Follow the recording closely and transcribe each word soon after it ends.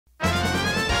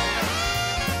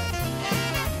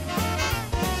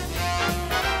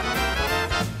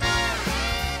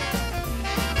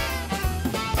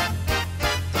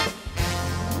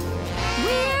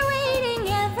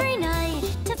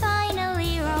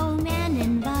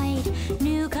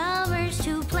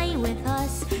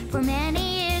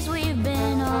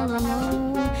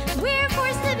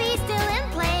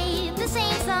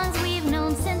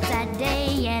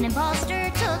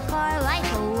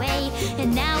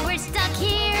we're stuck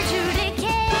here to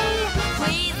decay.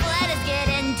 Please let us get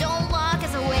in, don't lock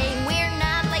us away. We're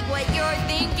not like what you're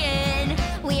thinking.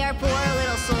 We are poor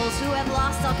little souls who have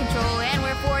lost all control, and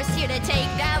we're forced here to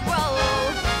take that role.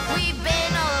 We've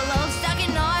been all alone, stuck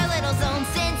in our little zone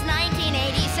since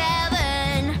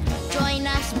 1987. Join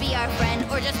us, be our friend,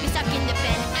 or just be stuck in the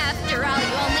pen. After all,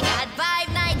 you only got 5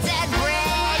 nights at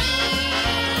Freddy's.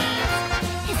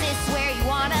 Is this where you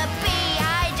wanna be?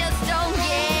 I just don't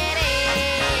get it.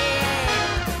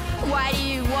 Why do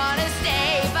you wanna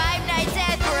stay 5 nights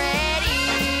at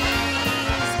Freddy's?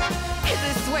 Is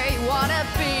this where you wanna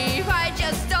be? I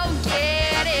just don't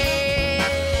get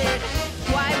it.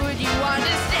 Why would you want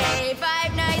to stay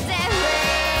 5 nights at Freddy's?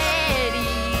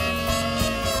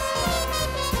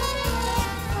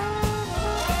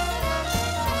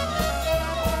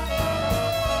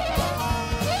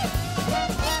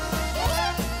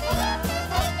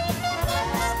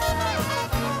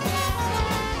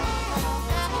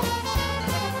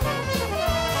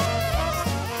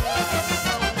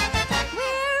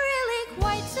 We're really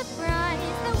quite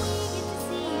surprised that we get to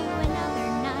see you another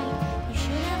night. You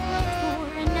should have looked for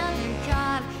another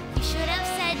job. You should have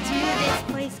said to this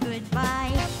place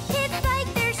goodbye. It's like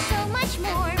there's so much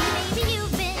more. Maybe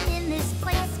you've been in this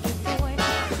place before.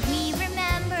 We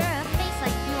remember a face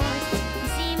like yours. You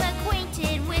seem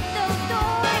acquainted with those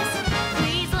doors.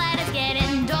 Please let us get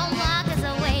in, don't lock us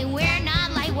away. We're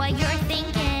not like what you're